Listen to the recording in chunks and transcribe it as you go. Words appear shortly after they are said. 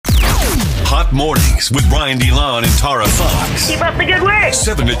Hot Mornings with Brian DeLon and Tara Fox. Keep up the good work.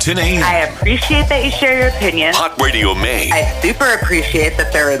 7 to 10 a.m. I appreciate that you share your opinion. Hot Radio Maine. I super appreciate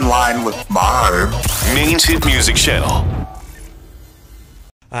that they're in line with mine. Maine's hit music channel.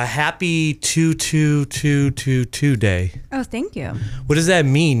 Happy 2-2-2-2-2 day. Oh, thank you. What does that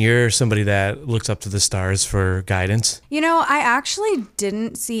mean? You're somebody that looks up to the stars for guidance. You know, I actually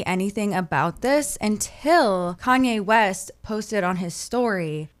didn't see anything about this until Kanye West posted on his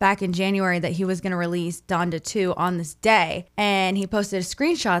story back in January that he was going to release Donda 2 on this day. And he posted a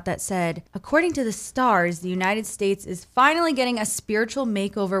screenshot that said, according to the stars, the United States is finally getting a spiritual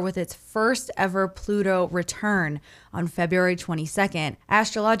makeover with its first ever Pluto return on February 22nd.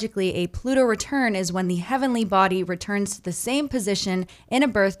 Astrologically, a Pluto return is when the heavenly body returns to the same position in a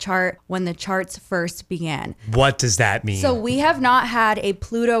birth chart when the charts first began. What does that mean? So we have not had a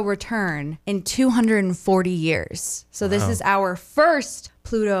Pluto return in 240 years. So this is our first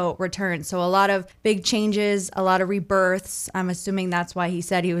Pluto return. So a lot of big changes, a lot of rebirths. I'm assuming that's why he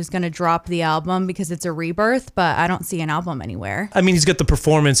said he was going to drop the album, because it's a rebirth, but I don't see an album anywhere. I mean, he's got the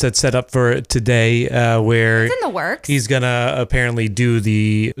performance that's set up for today where It's in the works. he's going to apparently do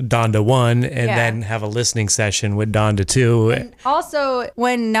the Donda 1 and then have a listening session with Donda 2. And also,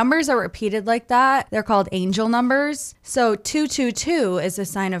 when numbers are repeated like that, they're called angel numbers. So 222 is a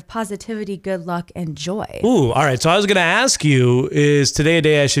sign of positivity, good luck, and joy. Ooh, all right. So I was going to ask you, is today a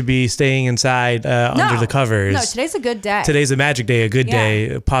day I should be staying inside under the covers? No, today's a good day. Today's a magic day, a good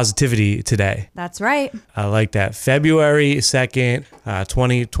day, positivity today. That's right. I like that. February 2nd,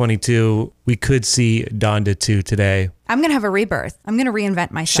 2022, we could see Donda 2 today. I'm going to have a rebirth. I'm going to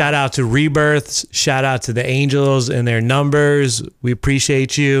reinvent myself. Shout out to rebirths. Shout out to the angels and their numbers. We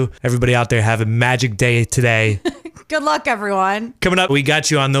appreciate you. Everybody out there, have a magic day today. Good luck, everyone. Coming up, we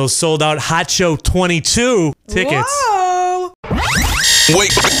got you on those sold out Hot Show 22 tickets. Whoa.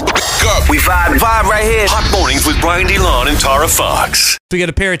 Wake up. We vibe right here. Hot Mornings with Brian DeLon and Tara Fox. We got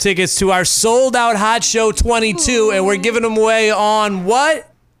a pair of tickets to our sold out Hot Show 22, and we're giving them away on what?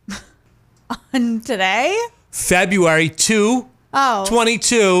 On today? February 2, Oh.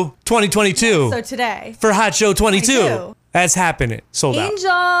 2022. So today. For Hot Show 22. 22. That's happening. Sold out.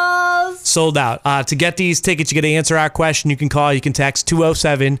 Angels. Sold out. To get these tickets, you got to answer our question. You can call, you can text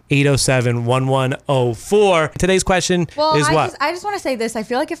 207-807-1104. Today's question is what? I just want to say this. I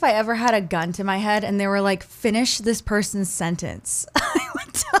feel like if I ever had a gun to my head and they were like, finish this person's sentence, I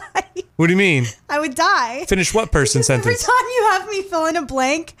would die. What do you mean? I would die. Finish what person's Because sentence? every time you have me fill in a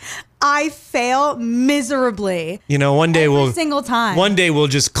blank, I fail miserably. You know, one day Every single time. One day we'll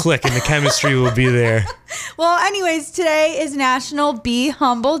just click and the chemistry will be there. Well, anyways, today is National Be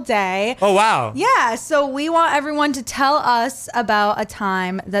Humble Day. Oh, wow. Yeah, so we want everyone to tell us about a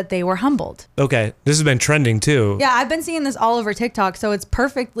time that they were humbled. Okay. This has been trending too. Yeah, I've been seeing this all over TikTok, so it's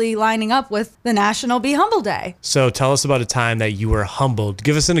perfectly lining up with the National Be Humble Day. So tell us about a time that you were humbled.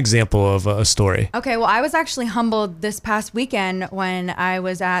 Give us an example of a story. Okay, well, I was actually humbled this past weekend when I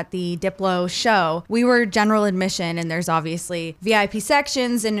was at the Diplo show. We were general admission, and there's obviously VIP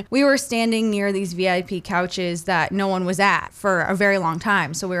sections, and we were standing near these VIP couches that no one was at for a very long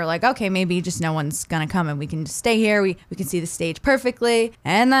time. So we were like, okay, maybe just no one's gonna come and we can just stay here. We can see the stage perfectly.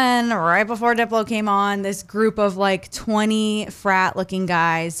 And then right before Diplo came on, this group of like 20 frat looking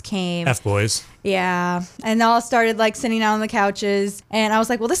guys came. F-boys. Yeah. And they all started like sitting down on the couches. And I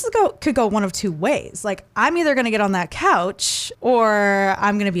was like, well, this could go one of two ways. Like, I'm either going to get on that couch or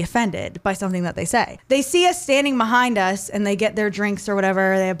I'm going to be offended by something that they say. They see us standing behind us and they get their drinks or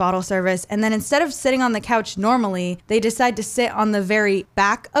whatever. They have bottle service. And then instead of sitting on the couch normally, they decide to sit on the very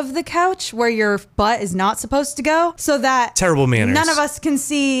back of the couch where your butt is not supposed to go, so that terrible manners. None of us can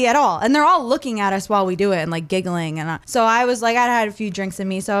see at all. And they're all looking at us while we do it and like giggling. And so I was like, I had a few drinks in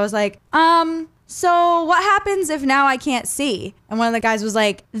me. So I was like, so what happens if now I can't see? And one of the guys was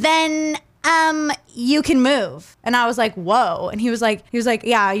like, then you can move. And I was like, whoa. And he was like,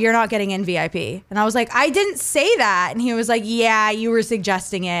 yeah, you're not getting in VIP. And I was like, I didn't say that. And he was like, yeah, you were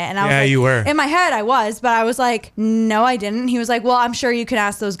suggesting it. And I was like, you were. In my head, I was, but I was like, no, I didn't. He was like, well, I'm sure you can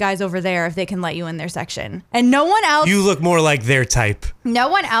ask those guys over there if they can let you in their section. And no one else. You look more like their type. No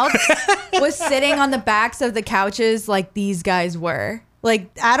one else was sitting on the backs of the couches like these guys were.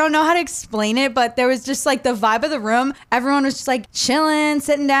 Like, I don't know how to explain it, but there was just like the vibe of the room. Everyone was just like chilling,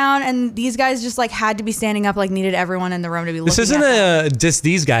 sitting down, and these guys just like had to be standing up, like needed everyone in the room to be looking. This isn't a just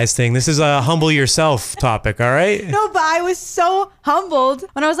these guys thing. This is a humble yourself topic, all right? No, but I was so humbled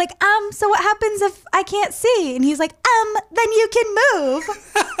when I was like, so what happens if I can't see? And he's like, then you can move.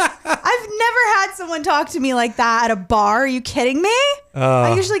 I've never had someone talk to me like that at a bar. Are you kidding me?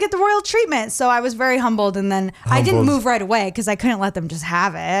 I usually get the royal treatment. So I was very humbled. And then I didn't Humbled. move right away because I couldn't let them just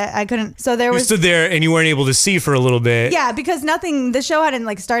have it. I couldn't. So there You was. stood there and you weren't able to see for a little bit. Yeah, because the show hadn't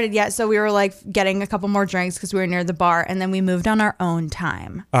like started yet. So we were like getting a couple more drinks because we were near the bar. And then we moved on our own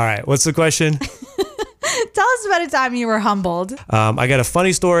time. All right. What's the question? Tell us about a time you were humbled. I got a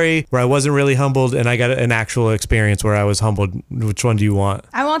funny story where I wasn't really humbled, and I got an actual experience where I was humbled. Which one do you want?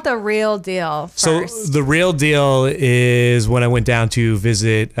 I want the real deal first. So the real deal is when I went down to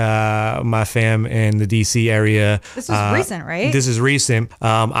visit my fam in the DC area. This was recent, right? This is recent.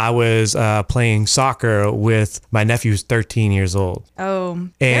 I was playing soccer with my nephew who's 13 years old. Oh,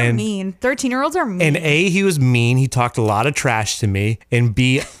 they're And- mean. 13-year-olds are mean. And A, he was mean. He talked a lot of trash to me. And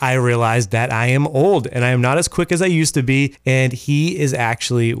B, I realized that I am old and I am not as quick as I used to be. And he is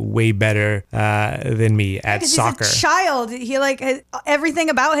actually way better than me at 'Cause soccer. He's a child. He everything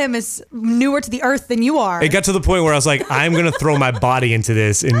about him is newer to the earth than you are. It got to the point where I was like, I'm going to throw my body into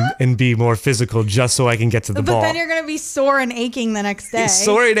this and be more physical just so I can get to the but ball. then you're gonna be sore and aching the next day.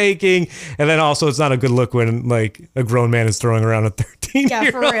 Sore and aching. And then also it's not a good look when like a grown man is throwing around a 13 Yeah,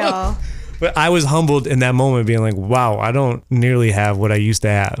 for real. But I was humbled in that moment being like, wow, I don't nearly have what I used to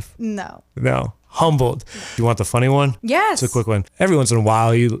have. No. No. Humbled. You want the funny one? Yes. It's a quick one. Every once in a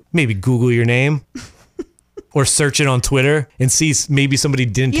while, you maybe Google your name or search it on Twitter and see maybe somebody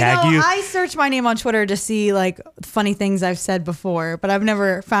didn't tag you. I search my name on Twitter to see like funny things I've said before, but I've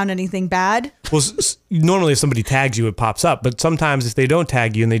never found anything bad. Well, normally if somebody tags you, it pops up. But sometimes if they don't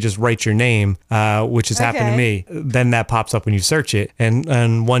tag you and they just write your name, which has happened to me, then that pops up when you search it.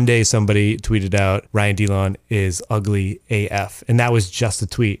 And one day somebody tweeted out, Ryan DeLon is ugly AF. And that was just a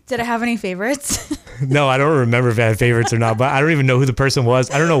tweet. Did it have any favorites? No, I don't remember if I had favorites or not, but I don't even know who the person was.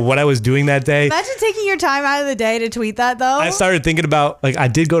 I don't know what I was doing that day. Imagine taking your time out of the day to tweet that though. I started thinking about, like, I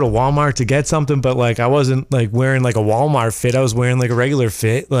did go to Walmart to get something, but like I wasn't like wearing like a Walmart fit. I was wearing like a regular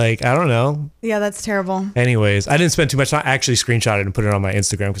fit. Like, I don't know. Yeah, that's terrible. Anyways, I didn't spend too much time. I actually screenshot it and put it on my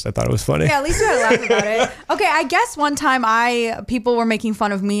Instagram because I thought it was funny. Yeah, at least you had to laugh about it. Okay, I guess one time people were making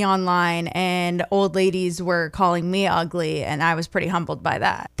fun of me online and old ladies were calling me ugly and I was pretty humbled by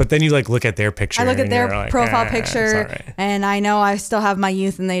that. But then you like look at their picture. I look at and their you're like, profile it's picture all right." and I know I still have my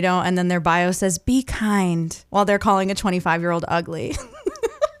youth and they don't, and then their bio says be kind while they're calling a 25-year-old ugly.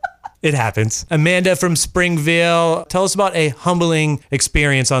 It happens. Amanda from Springville, tell us about a humbling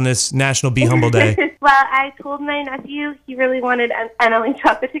experience on this National Be Humble Day. Well, I told my nephew he really wanted Emily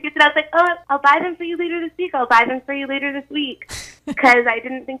chocolate tickets, and I was like, oh, I'll buy them for you later this week. I'll buy them for you later this week. Because I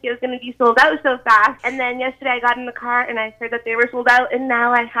didn't think it was going to be sold out so fast. And then yesterday I got in the car and I heard that they were sold out, and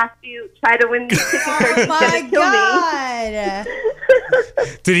now I have to try to win these tickets or he's Oh going to kill my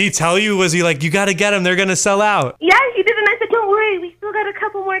God. Did he tell you? Was he like, you got to get them, they're going to sell out? Yeah, he did, and I said, don't worry, we still got a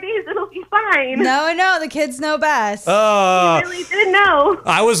couple more days. It'll be fine. No, the kids know best. Oh, I really did know.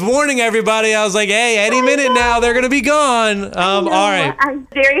 I was warning everybody. I was like, hey, any minute now, they're going to be gone. All right. I'm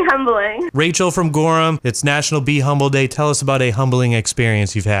very humbling. Rachel from Gorham, it's National Be Humble Day. Tell us about a humbling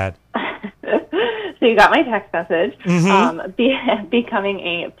experience you've had. So you got my text message. Becoming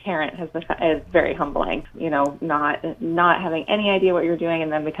a parent is very humbling. You know, not having any idea what you're doing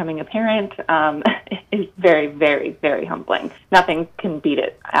and then becoming a parent is very, very, very humbling. Nothing can beat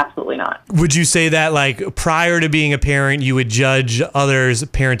it. Absolutely not. Would you say that like prior to being a parent, you would judge others'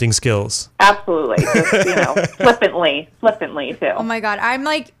 parenting skills? Absolutely. Just, flippantly too. Oh my God. I'm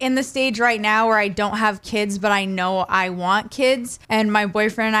like in the stage right now where I don't have kids, but I know I want kids. And my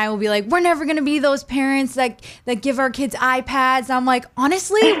boyfriend and I will be like, we're never going to be those parents that give our kids iPads. I'm like,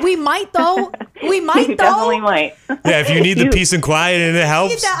 honestly, we might though. We might You though. definitely might. Yeah, if you need the peace and quiet and it Need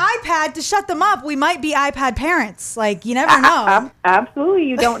helps. the iPad to shut them up. We might be iPad parents. Like, you never know. Absolutely.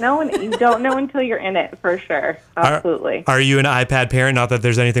 You don't know, and you don't know until you're in it for sure. Absolutely. Are you an iPad parent? Not that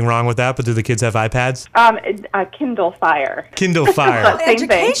there's anything wrong with that, but do the kids have iPads? A Kindle Fire. Kindle Fire. Same thing.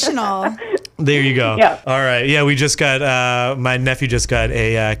 Educational. There you go. Yeah. All right. Yeah, we just got, my nephew just got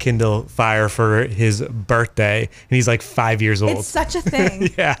a Kindle Fire for his birthday, and he's like 5 years old. It's such a thing.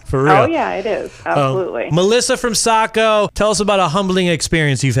 Yeah, for real. Oh yeah, it is. Absolutely. Melissa from Saco, tell us about a humbling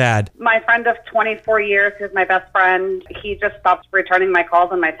experience you've had. My friend of 24 years, who's my best friend, he just stopped returning my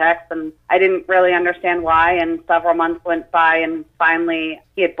calls and my texts, and I didn't really understand why, and several months went by, and finally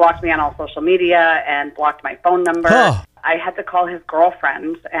he had blocked me on all social media and blocked my phone number. Oh. I had to call his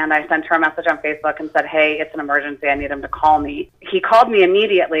girlfriend, and I sent her a message on Facebook and said, hey, it's an emergency. I need him to call me. He called me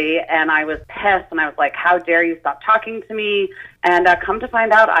immediately, and I was pissed, and I was like, how dare you stop talking to me? And come to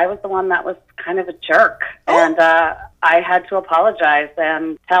find out, I was the one that was kind of a jerk. And I had to apologize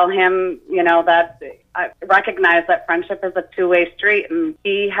and tell him, that I recognize that friendship is a two-way street, and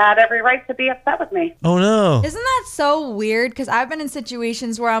he had every right to be upset with me. Oh, no. Isn't that so weird? Because I've been in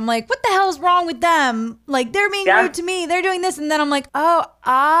situations where I'm like, what the hell's wrong with them? Like, they're being rude to me. They're doing this. And then I'm like, oh,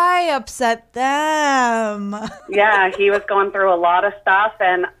 I upset them. Yeah, he was going through a lot of stuff,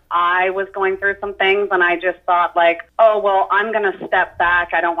 and I was going through some things, and I just thought like, oh, well, I'm going to step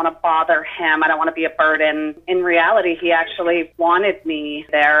back. I don't want to bother him. I don't want to be a burden. In reality, he actually wanted me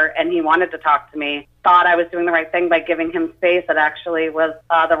there, and he wanted to talk to me. Thought I was doing the right thing by giving him space. It actually was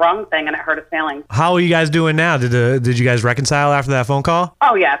the wrong thing, and it hurt his feelings. How are you guys doing now? Did you guys reconcile after that phone call?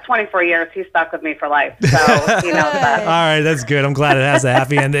 Oh, yeah. 24 years. He's stuck with me for life. So he knows that. All right, that's good. I'm glad it has a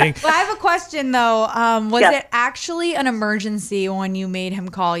happy ending. Well, I have a question, though. Was it actually an emergency when you made him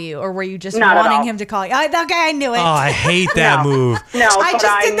call you, or were you just wanting him to call you? Okay, I knew it. Oh, I hate that move. No, I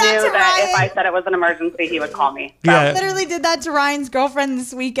knew that if I said it was an emergency, he would call me. So. I literally did that to Ryan's girlfriend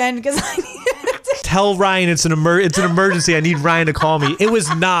this weekend because I needed to tell Ryan it's an emergency. I need Ryan to call me. It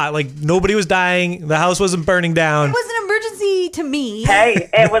was not. Like, nobody was dying. The house wasn't burning down. It was an emergency to me. Hey,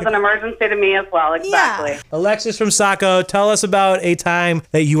 it was an emergency to me as well. Exactly. Yeah. Alexis from Saco, tell us about a time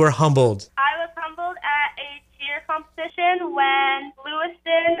that you were humbled. I was humbled at a cheer competition when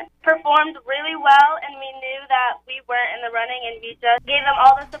Lewiston performed really well, and we knew that we weren't in the running, and we just gave them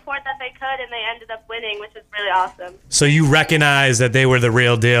all the support that they could, and they ended up winning, which is really awesome. So you recognize that they were the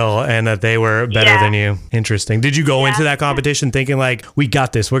real deal and that they were better than you. Interesting. Did you go into that competition thinking like, we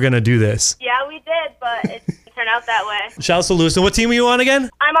got this, we're going to do this? Yeah, we did, but it turned out that way. Shouts to Lewiston. What team were you on again?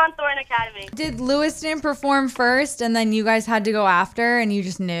 I'm on Thorne Academy. Did Lewiston perform first and then you guys had to go after and you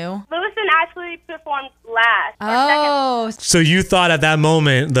just knew? Lewiston actually performed last. Oh. So you thought at that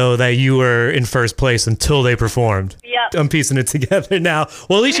moment, though, that you were in first place until they performed. Yep. I'm piecing it together now.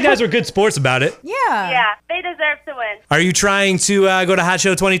 Well, at least you guys were good sports about it. Yeah. Yeah, they deserve to win. Are you trying to go to Hot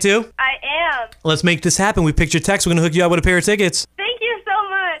Show 22? I am. Let's make this happen. We picked your text. We're going to hook you up with a pair of tickets. Thank you so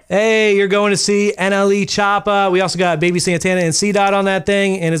much. Hey, you're going to see NLE Choppa. We also got Baby Santana and C-Dot on that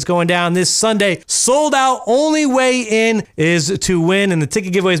thing, and it's going down this Sunday. Sold out. Only way in is to win, and the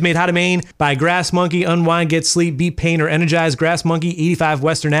ticket giveaway is made Hot of Maine by Grass Monkey. Unwind, get sleep, beat pain, or energize. Grass Monkey, 85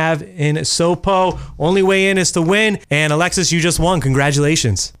 Western Ave in Sopo. Only way in is to win, and Alexis, you just won.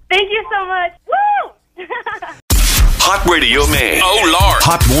 Congratulations. Thank you so much. Woo! Hot Radio Man. Oh, Lord.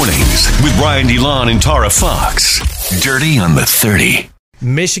 Hot Mornings with Brian DeLon and Tara Fox. Dirty on the 30.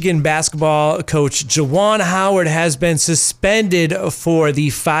 Michigan basketball coach Juwan Howard has been suspended for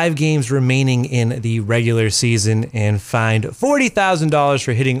the 5 games remaining in the regular season and fined $40,000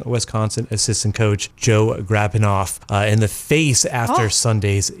 for hitting Wisconsin assistant coach Joe Grabanoff in the face after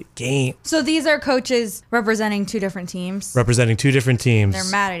Sunday's game. So these are coaches representing 2 different teams? Representing 2 different teams.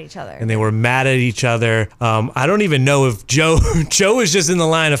 They're mad at each other. And they were mad at each other. I don't even know if Joe was just in the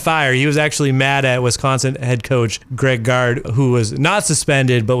line of fire. He was actually mad at Wisconsin head coach Greg Gard, who was not suspended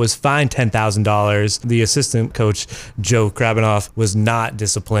but was fined $10,000. The assistant coach Joe Grabanoff was not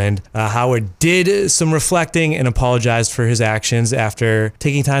disciplined. Howard did some reflecting and apologized for his actions. After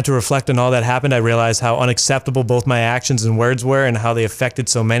taking time to reflect on all that happened, I realized how unacceptable both my actions and words were and how they affected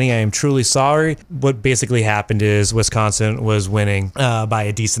so many. I am truly sorry. What basically happened is Wisconsin was winning by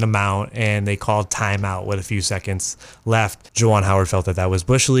a decent amount, and they called timeout with a few seconds left. Juwan Howard felt that was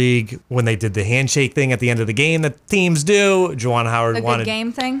Bush League. When they did the handshake thing at the end of the game that teams do, Juwan Howard wanted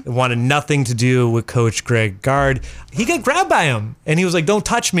nothing to do with Coach Greg Gard. He got grabbed by him, and he was like, "Don't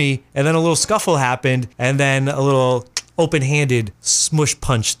touch me." And then a little scuffle happened, and then a little open-handed smush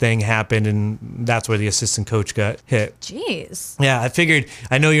punch thing happened, and that's where the assistant coach got hit. Jeez. Yeah, I figured,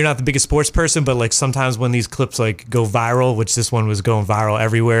 I know you're not the biggest sports person, but like sometimes when these clips like go viral, which this one was going viral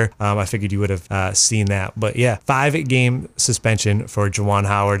everywhere, I figured you would have seen that. But yeah, 5-game suspension for Juwan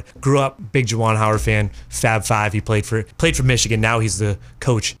Howard. Grew up big Juwan Howard fan, Fab Five. He played for Michigan. Now he's the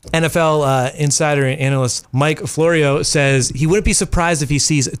coach. NFL insider and analyst Mike Florio says he wouldn't be surprised if he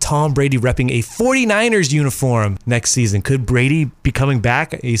sees Tom Brady repping a 49ers uniform next season. Could Brady be coming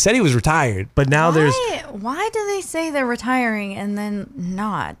back? He said he was retired, but now Why do they say they're retiring and then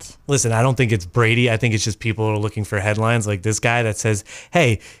not? Listen, I don't think it's Brady. I think it's just people who are looking for headlines like this guy that says,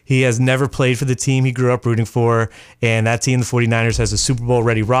 hey, he has never played for the team he grew up rooting for, and that team, the 49ers, has a Super Bowl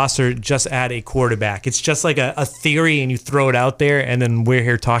ready roster. Just add a quarterback. It's just like a theory, and you throw it out there, and then we're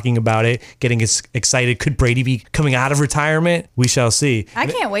here talking about it, getting excited. Could Brady be coming out of retirement? We shall see. I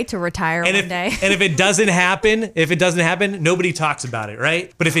can't wait to retire one day. And if it doesn't happen, doesn't happen, nobody talks about it,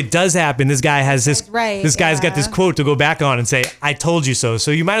 right? But if it does happen, this guy has this. Right, this guy's got this quote to go back on and say, "I told you so."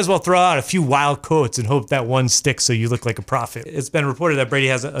 So you might as well throw out a few wild quotes and hope that one sticks, so you look like a prophet. It's been reported that Brady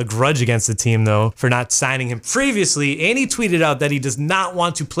has a grudge against the team though for not signing him previously, and he tweeted out that he does not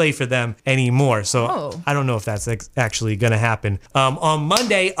want to play for them anymore. So I don't know if that's actually gonna happen. On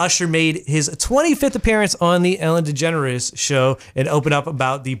Monday, Usher made his 25th appearance on the Ellen DeGeneres show and opened up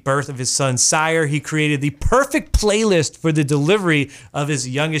about the birth of his son Sire. He created the perfect playlist for the delivery of his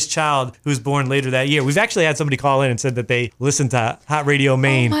youngest child, who was born later that year. We've actually had somebody call in and said that they listened to Hot Radio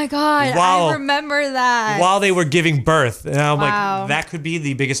Maine. Oh my God, I remember that. While they were giving birth. And I'm like, that could be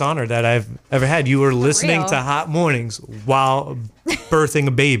the biggest honor that I've ever had. You were listening to Hot Mornings while birthing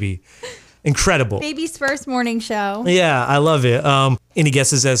a baby. Incredible. Baby's first morning show. Yeah, I love it. Any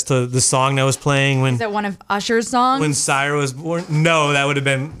guesses as to the song that was playing when? Is it one of Usher's songs? When Sire was born? No, that would have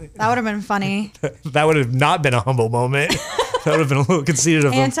been. That would have been funny. That would have not been a humble moment. That would have been a little conceited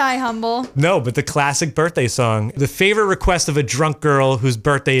of him. Anti-humble. No, but the classic birthday song. The favorite request of a drunk girl whose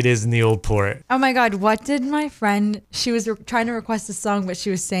birthday it is in the Old Port. Oh my God, what did my friend, she was trying to request a song, but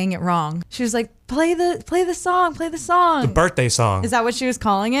she was saying it wrong. She was like, play the song. The birthday song. Is that what she was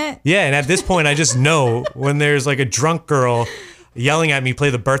calling it? Yeah, and at this point, I just know when there's like a drunk girl yelling at me,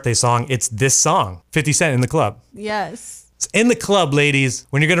 play the birthday song, it's this song, 50 Cent In the Club. Yes. It's In the Club, ladies.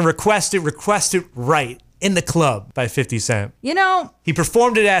 When you're going to request it right. In the Club by 50 Cent. You know, he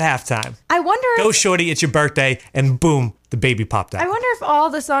performed it at halftime. I wonder if... Go shorty, it's your birthday, and boom, the baby popped out. I wonder if all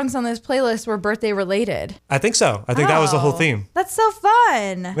the songs on this playlist were birthday related. I think so. I think that was the whole theme. That's so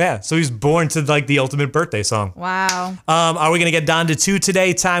fun. Yeah, so he's born to like the ultimate birthday song. Wow. Are we going to get Donda 2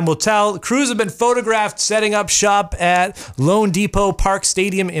 today? Time will tell. Crews have been photographed setting up shop at Lone Depot Park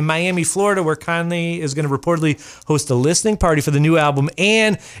Stadium in Miami, Florida, where Kanye is going to reportedly host a listening party for the new album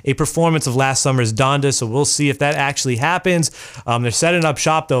and a performance of last summer's Donda. So we'll see if that actually happens. They're setting up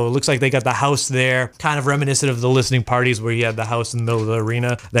shop, though. It looks like they got the house there, kind of reminiscent of the listening parties where he had the house in the middle of the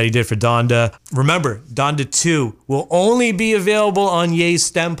arena that he did for Donda. Remember, Donda 2 will only be available on Ye's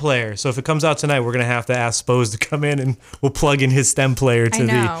stem player. So if it comes out tonight, we're going to have to ask Spose to come in and we'll plug in his stem player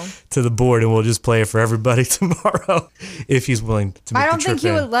to the board and we'll just play it for everybody tomorrow if he's willing to make I don't the trip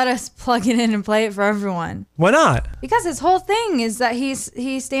think he would let us plug it in and play it for everyone. Why not? Because his whole thing is that he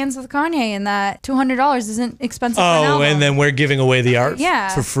stands with Kanye and that $200 isn't expensive for an album. And then we're giving away the art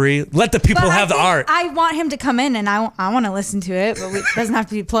for free. Let the people have the art. I want him to come in and I want to listen to it, but it doesn't have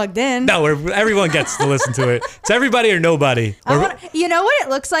to be plugged in. No, everyone gets to listen to it. It's everybody or nobody. You know what it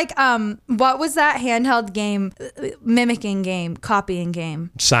looks like? What was that handheld game, mimicking game, copying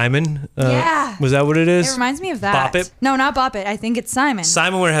game? Simon? Yeah. Was that what it is? It reminds me of that. Bop It? No, not Bop It. I think it's Simon.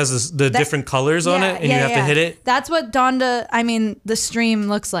 Simon where it has the different colors on it and you have to hit it? That's what the stream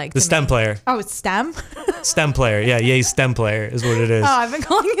looks like. The stem player. Oh, it's stem? Stem player. Yeah, Ye's stem player is what it is. Oh, I've been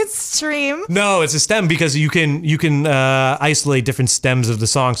calling it stream. No, it's a stem because you can isolate different stems of the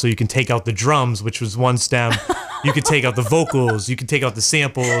song, so you can take out the drums, which was one stem. You could take out the vocals. You could take out the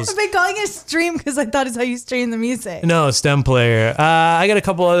samples. I've been calling it stream because I thought it's how you stream the music. No, stem player. I got a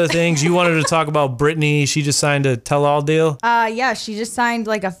couple other things. You wanted to talk about Britney. She just signed a tell-all deal. Yeah, she just signed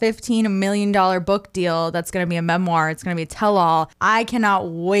like a $15 million book deal. That's going to be a memoir. It's going to be a tell-all. I cannot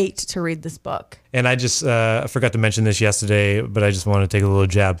wait to read this book. And I just forgot to mention this yesterday, but I just want to take a little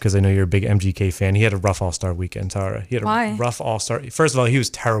jab because I know you're a big MGK fan. He had a rough All-Star weekend, Tara. He had a rough All-Star. First of all, he was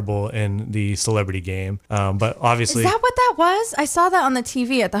terrible in the celebrity game, but obviously... Is that what that was? I saw that on the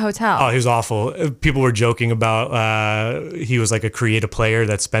TV at the hotel. Oh, he was awful. People were joking about he was like a creative player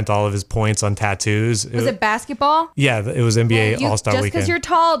that spent all of his points on tattoos. Was it basketball? Yeah, it was NBA All-Star weekend. Just because you're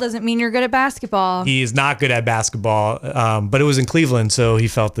tall doesn't mean you're good at basketball. He's not good at basketball, but it was in Cleveland, so he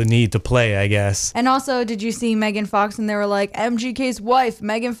felt the need to play, I guess. And also, did you see Megan Fox? And they were like, MGK's wife,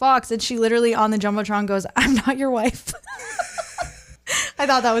 Megan Fox. And she literally on the Jumbotron goes, I'm not your wife. I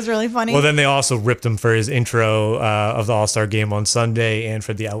thought that was really funny. Well, then they also ripped him for his intro of the All-Star game on Sunday and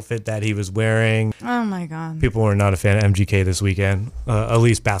for the outfit that he was wearing. Oh, my God. People were not a fan of MGK this weekend. At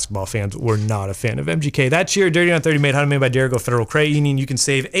least basketball fans were not a fan of MGK. That's your Dirty on 30 made by Derigo Federal Credit Union. You can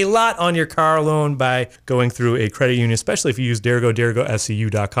save a lot on your car loan by going through a credit union, especially if you use Derigo,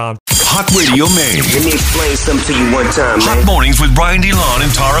 DerigoSCU.com. Hot Radio Maine. Let me explain something to you one time, man. Hot Mornings with Brian DeLon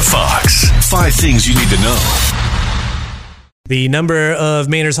and Tara Fox. 5 things you need to know. The number of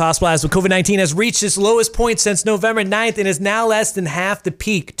Mainers hospitalized with COVID-19 has reached its lowest point since November 9th and is now less than half the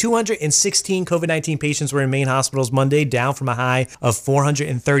peak. 216 COVID-19 patients were in Maine hospitals Monday, down from a high of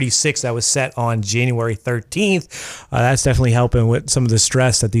 436 that was set on January 13th. That's definitely helping with some of the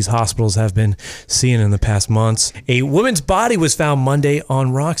stress that these hospitals have been seeing in the past months. A woman's body was found Monday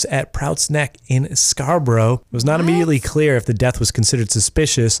on rocks at Prout's Neck in Scarborough. It was not immediately clear if the death was considered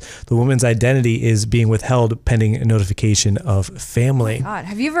suspicious. The woman's identity is being withheld pending a notification of family. God,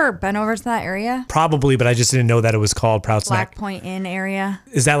 have you ever been over to that area? Probably, but I just didn't know that it was called Prout's Neck. Black Point Inn area.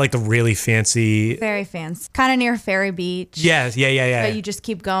 Is that like the really fancy? Very fancy. Kind of near Ferry Beach. Yeah. But you just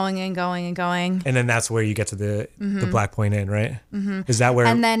keep going and going and going. And then that's where you get to the Black Point Inn, right? Mm-hmm. Is that where?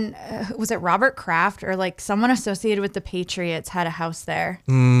 And then was it Robert Kraft or like someone associated with the Patriots had a house there?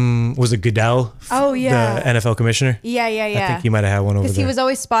 Was it Goodell? Oh yeah, the NFL commissioner. Yeah. I think he might have had one over there. Because he was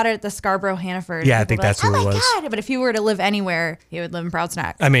always spotted at the Scarborough Hannaford. Yeah, I think that's who it was. God. But if you were to live anywhere, he would live in Prout's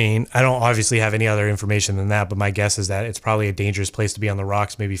Neck. I mean, I don't obviously have any other information than that, but my guess is that it's probably a dangerous place to be on the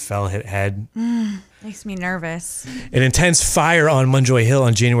rocks. Maybe fell, hit head. Makes me nervous. An intense fire on Munjoy Hill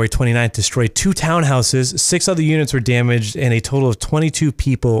on January 29th destroyed 2 townhouses. 6 other units were damaged, and a total of 22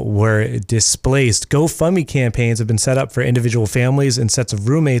 people were displaced. GoFundMe campaigns have been set up for individual families, and sets of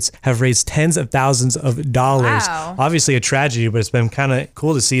roommates have raised tens of thousands of dollars. Wow. Obviously a tragedy, but it's been kind of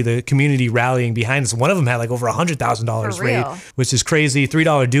cool to see the community rallying behind this. One of them had like over $100,000 raised, which is crazy.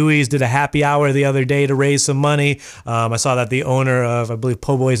 $3 Dewey's did a happy hour the other day to raise some money. I saw that the owner of, I believe,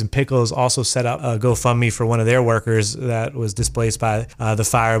 Po' Boys and Pickles also set up a GoFundMe for one of their workers that was displaced by the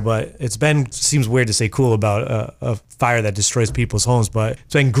fire. But seems weird to say cool about a fire that destroys people's homes, but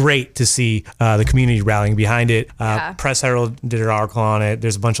it's been great to see the community rallying behind it. Press Herald did an article on it.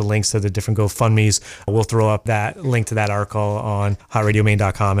 There's a bunch of links to the different GoFundMes. We'll throw up that link to that article on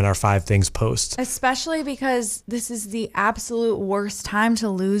hotradiomaine.com in our 5 things post. Especially because this is the absolute worst time to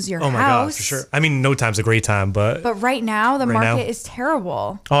lose your house. Oh my God, for sure. I mean, no time's a great time, but right now the market is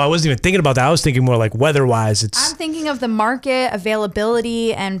terrible. Oh, I wasn't even thinking about that. I was thinking more like weather-wise. I'm thinking of the market,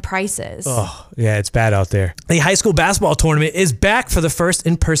 availability, and prices. Oh, yeah, it's bad out there. The high school basketball tournament is back for the first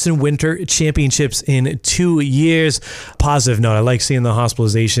in-person winter championships in 2 years. Positive note, I like seeing the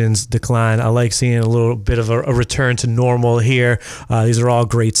hospitalizations decline. I like seeing a little bit of a return to normal here. These are all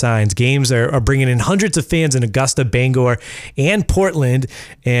great signs. Games are bringing in hundreds of fans in Augusta, Bangor, and Portland,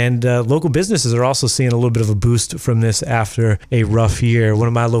 and local businesses are also seeing a little bit of a boost from this after a rough year. One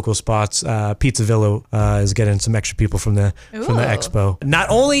of my local spots, Pizza Villa, is getting some extra people from the expo. Not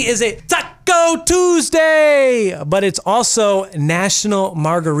only is it Taco Tuesday, but it's also National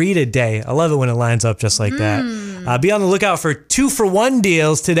Margarita Day. I love it when it lines up just like that. Be on the lookout for 2-for-1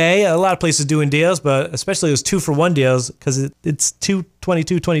 deals today. A lot of places doing deals, but especially those 2-for-1 deals because it's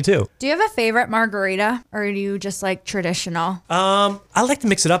 2/22/22. Do you have a favorite margarita, or do you just like traditional? I like to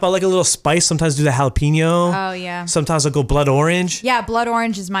mix it up. I like a little spice. Sometimes do the jalapeno. Oh yeah. Sometimes I'll go blood orange. Yeah, blood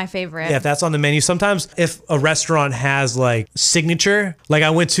orange is my favorite. Yeah, if that's on the menu. Sometimes if a restaurant has like signature, like I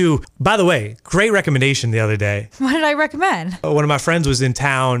went to, by the way, great recommendation the other day. What did I recommend? One of my friends was in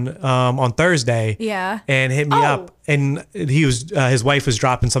town on Thursday. Yeah. And hit me up. And he was his wife was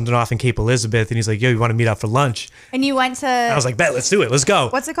dropping something off in Cape Elizabeth, and he's like, "Yo, you want to meet up for lunch?" And you went to? I was like, "Bet, let's do it. Let's go."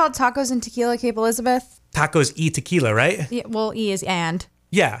 What's it called? Tacos and Tequila, Cape Elizabeth. Tacos y Tequila, right? Yeah, well, E is and.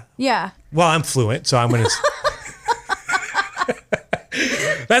 Yeah. Yeah. Well, I'm fluent, so I'm gonna.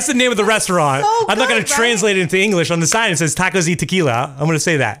 That's the name of the restaurant. So I'm not going to translate it into English. On the sign, it says Tacos y Tequila. I'm going to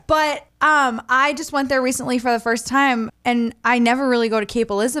say that. But I just went there recently for the first time, and I never really go to Cape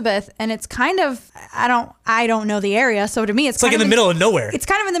Elizabeth, and it's kind of, I don't know the area, so to me it's like in the middle of nowhere. It's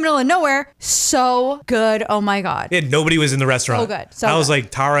kind of in the middle of nowhere. So good. Oh my God. Yeah, nobody was in the restaurant. So good. So I was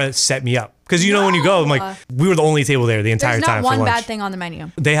like, Tara set me up. Because when you go, I'm like, we were the only table there the entire time for lunch. There's not one bad thing on the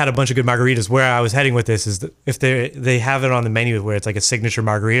menu. They had a bunch of good margaritas. Where I was heading with this is that if they have it on the menu where it's like a signature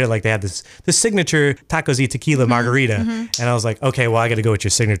margarita, like they had this signature Tacos y Tequila margarita. And I was like, okay, well, I got to go with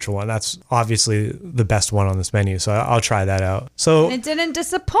your signature one. That's obviously the best one on this menu. So I'll try that out. So and it didn't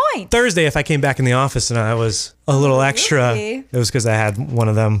disappoint. Thursday, if I came back in the office and I was a little extra, it was because I had one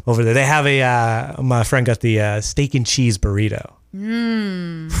of them over there. They have my friend got the steak and cheese burrito.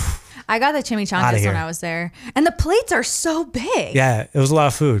 I got the chimichangas when I was there. And the plates are so big. Yeah, it was a lot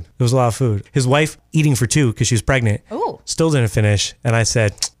of food. His wife eating for 2 because she was pregnant. Ooh. Still didn't finish. And I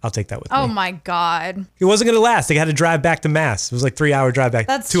said, I'll take that with me. Oh my God. It wasn't going to last. They had to drive back to Mass. It was like 3-hour drive back.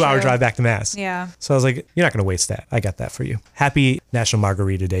 That's 2-hour true. drive back to Mass. Yeah. So I was like, you're not going to waste that. I got that for you. Happy National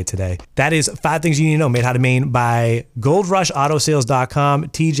Margarita Day today. That is 5 things you need to know made out of Maine by GoldRushAutoSales.com.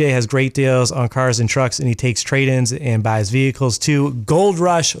 TJ has great deals on cars and trucks, and he takes trade-ins and buys vehicles too. Gold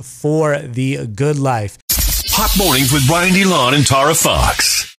Rush for the good life. Hot Mornings with Ryan DeLon and Tara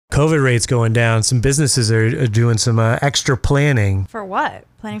Fox. COVID rates going down. Some businesses are doing some extra planning. For what?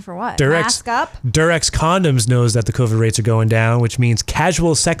 Planning for what? Durex, Mask up? Durex Condoms knows that the COVID rates are going down, which means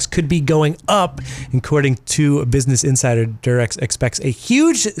casual sex could be going up. According to Business Insider, Durex expects a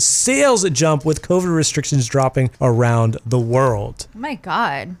huge sales jump with COVID restrictions dropping around the world. Oh my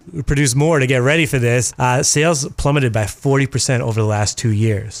God. We produced more to get ready for this. Sales plummeted by 40% over the last 2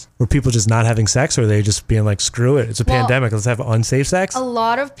 years. Were people just not having sex, or are they just being like, screw it, it's a pandemic, let's have unsafe sex? A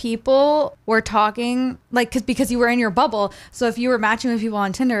lot of people were talking, like, because you were in your bubble. So if you were matching with people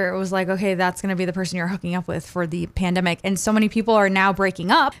on Tinder, it was like, okay, that's going to be the person you're hooking up with for the pandemic. And so many people are now breaking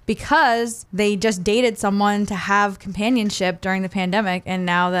up because they just dated someone to have companionship during the pandemic. And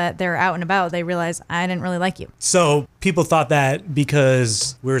now that they're out and about, they realize, I didn't really like you. So people thought that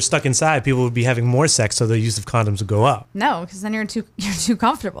because we were stuck inside, people would be having more sex, so the use of condoms would go up. No, because then you're too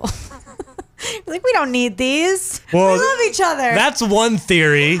comfortable. Like, we don't need these. Well, we love each other. That's one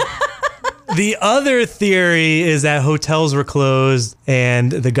theory. The other theory is that hotels were closed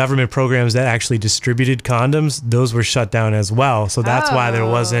and the government programs that actually distributed condoms, those were shut down as well. So that's why there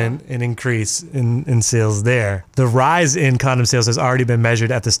wasn't an increase in sales there. The rise in condom sales has already been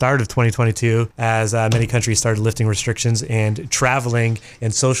measured at the start of 2022 as many countries started lifting restrictions and traveling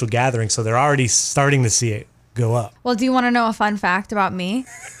and social gatherings. So they're already starting to see it go up. Well, do you want to know a fun fact about me?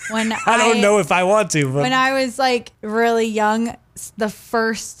 When I don't know if I want to, but when I was like really young, the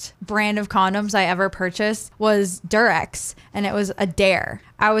first brand of condoms I ever purchased was Durex, and it was a Dare.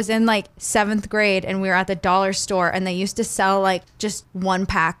 I was in like 7th grade, and we were at the dollar store, and they used to sell like just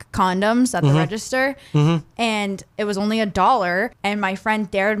 1-pack condoms at the register, and it was only $1. And my friend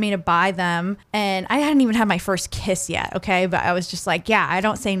dared me to buy them, and I hadn't even had my first kiss yet, okay? But I was just like, yeah, I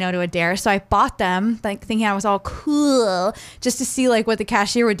don't say no to a Dare. So I bought them, like thinking I was all cool, just to see like what the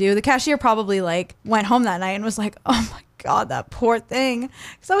cashier would do. The cashier probably like went home that night and was like, oh my God, that poor thing.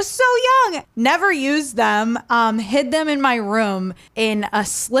 Because I was so young. Never used them. Hid them in my room in a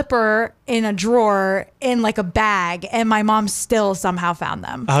slipper, in a drawer, in like a bag. And my mom still somehow found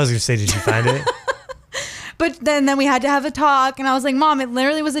them. I was going to say, did you find it? But then we had to have a talk. And I was like, Mom, it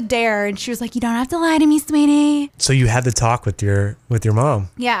literally was a Dare. And she was like, you don't have to lie to me, sweetie. So you had the talk with your mom.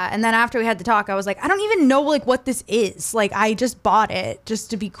 Yeah. And then after we had the talk, I was like, I don't even know like what this is. Like, I just bought it just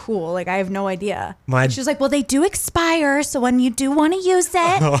to be cool. Like, I have no idea. And she was like, well, they do expire. So when you do want to use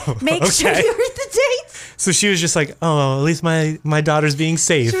it, make sure you read the dates. So she was just like, oh, at least my daughter's being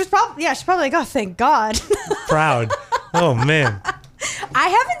safe. She's probably like, oh, thank God. Proud. Oh, man. I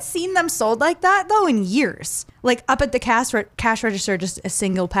haven't seen them sold like that though in years. Like up at the cash register, just a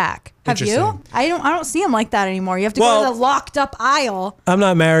single pack. Have you? I don't see them like that anymore. You have to go to the locked up aisle. I'm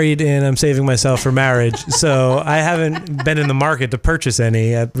not married and I'm saving myself for marriage, so I haven't been in the market to purchase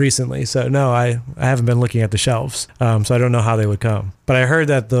any recently. So no, I haven't been looking at the shelves. So I don't know how they would come. But I heard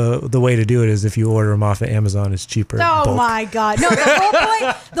that the way to do it is if you order them off of Amazon, it's cheaper. Oh my God! No,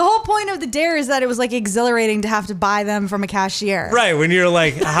 the whole point of the Dare is that it was like exhilarating to have to buy them from a cashier. Right, when you're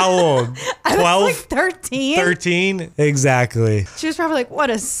like, how old? 12? I was like 13. 13? Exactly. She was probably like, what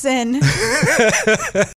a sin.